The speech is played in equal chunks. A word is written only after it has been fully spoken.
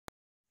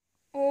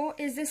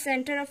is the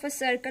center of a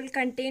circle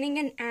containing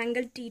an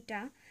angle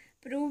theta.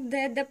 Prove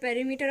that the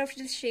perimeter of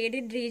the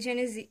shaded region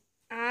is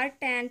r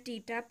tan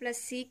theta plus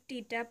sec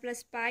theta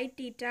plus pi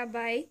theta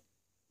by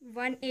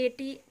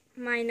 180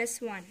 minus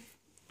 1.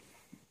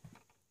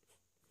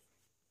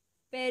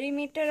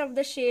 Perimeter of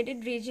the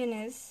shaded region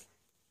is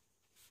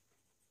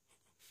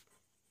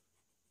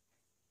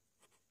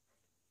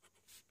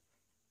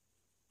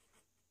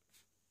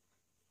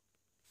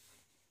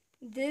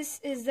this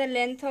is the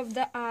length of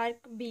the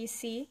arc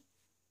BC.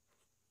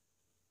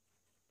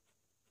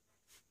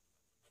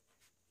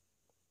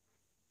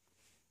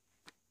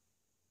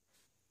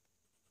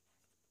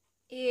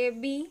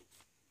 AB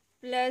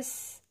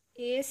plus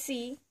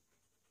AC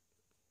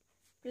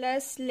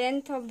plus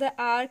length of the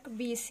arc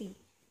BC.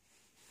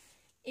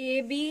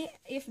 AB,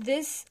 if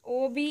this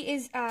OB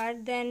is R,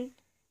 then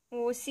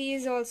OC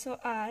is also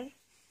R.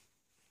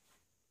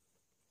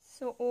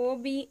 So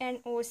OB and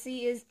OC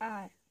is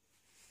R.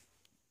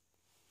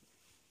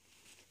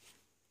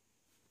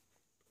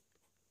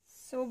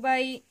 So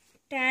by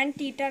tan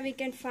theta we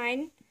can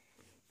find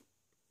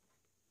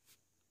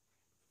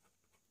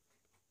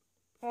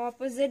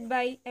opposite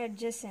by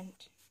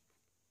adjacent.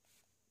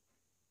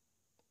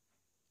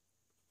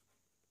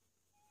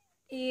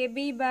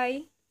 AB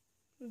by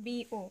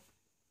BO.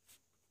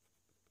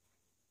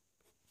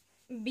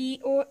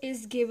 BO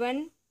is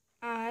given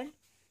R.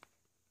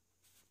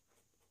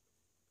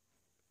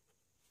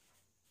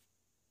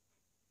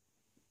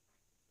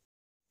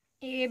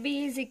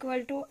 AB is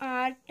equal to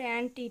R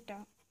tan theta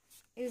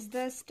is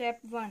the step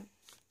 1.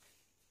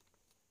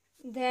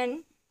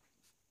 Then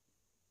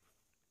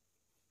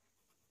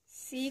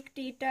sec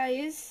theta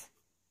is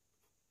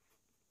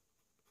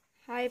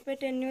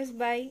hypotenuse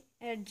by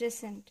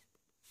adjacent.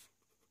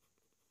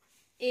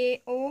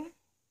 AO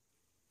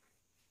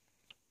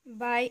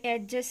by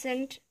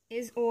adjacent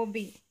is OB.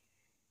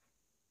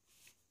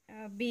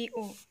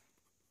 BO.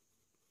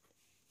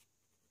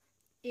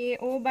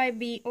 AO by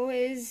BO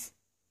is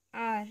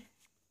R.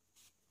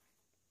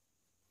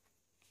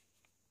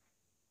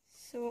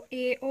 So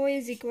AO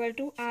is equal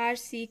to R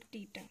sec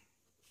theta.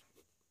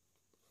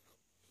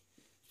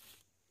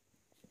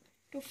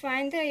 To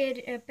find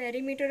the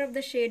perimeter of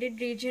the shaded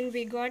region,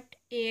 we got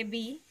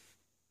AB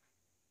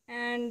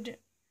and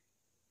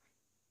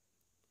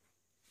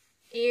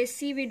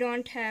AC we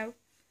don't have.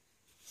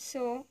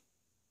 So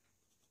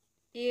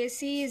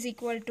AC is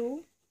equal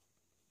to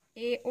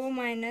AO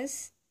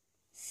minus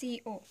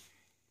CO.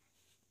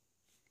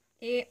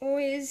 AO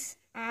is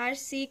R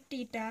sec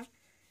theta.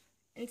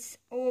 It's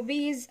OB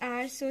is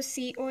R, so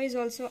CO is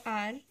also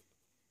R.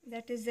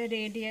 That is the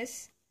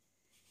radius.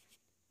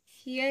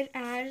 Here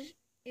R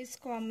is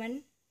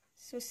common,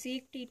 so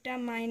sec theta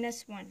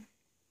minus 1.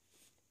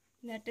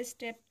 That is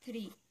step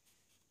 3.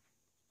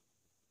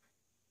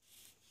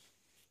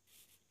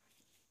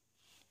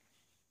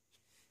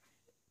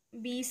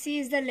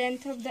 BC is the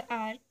length of the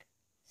arc,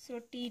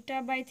 so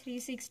theta by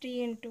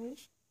 360 into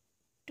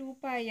 2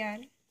 pi r.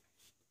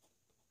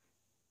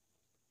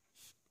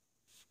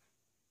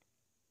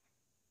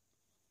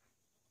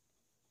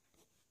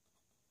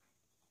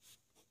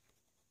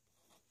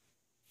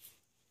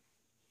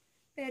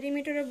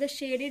 Perimeter of the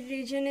shaded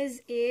region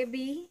is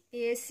AB,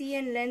 AC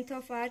and length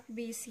of arc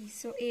BC.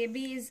 So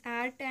AB is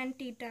R tan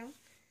theta,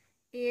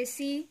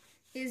 AC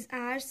is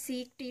R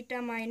sec theta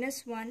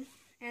minus 1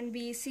 and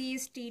BC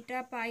is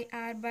theta pi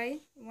r by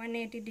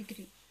 180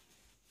 degree.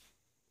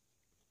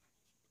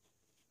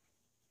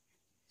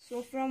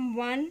 So from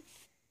 1,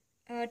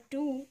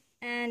 2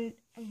 and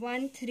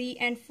 1, 3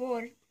 and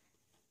 4,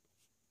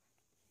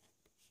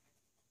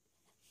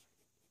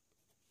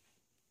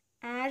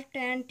 R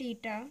tan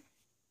theta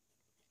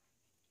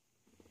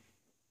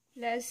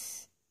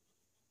plus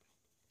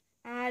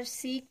R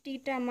sec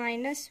theta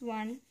minus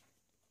 1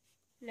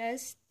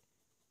 plus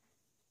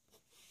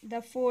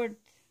the fourth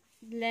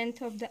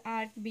length of the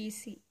arc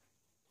BC.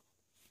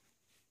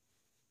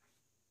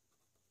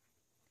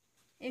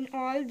 In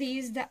all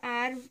these, the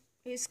R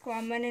is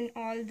common in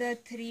all the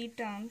 3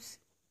 terms.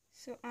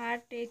 So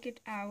R, take it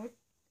out.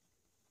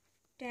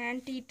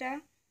 Tan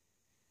theta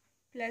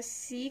plus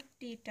sec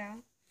theta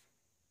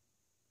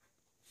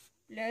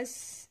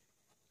plus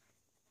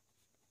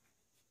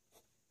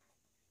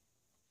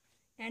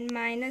and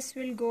minus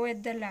will go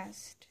at the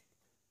last.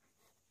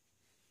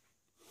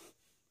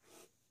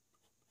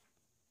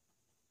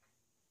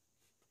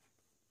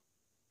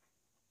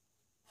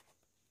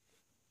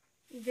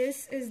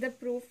 This is the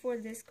proof for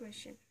this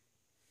question.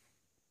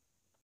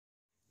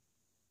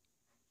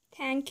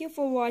 Thank you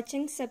for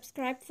watching.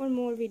 Subscribe for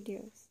more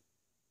videos.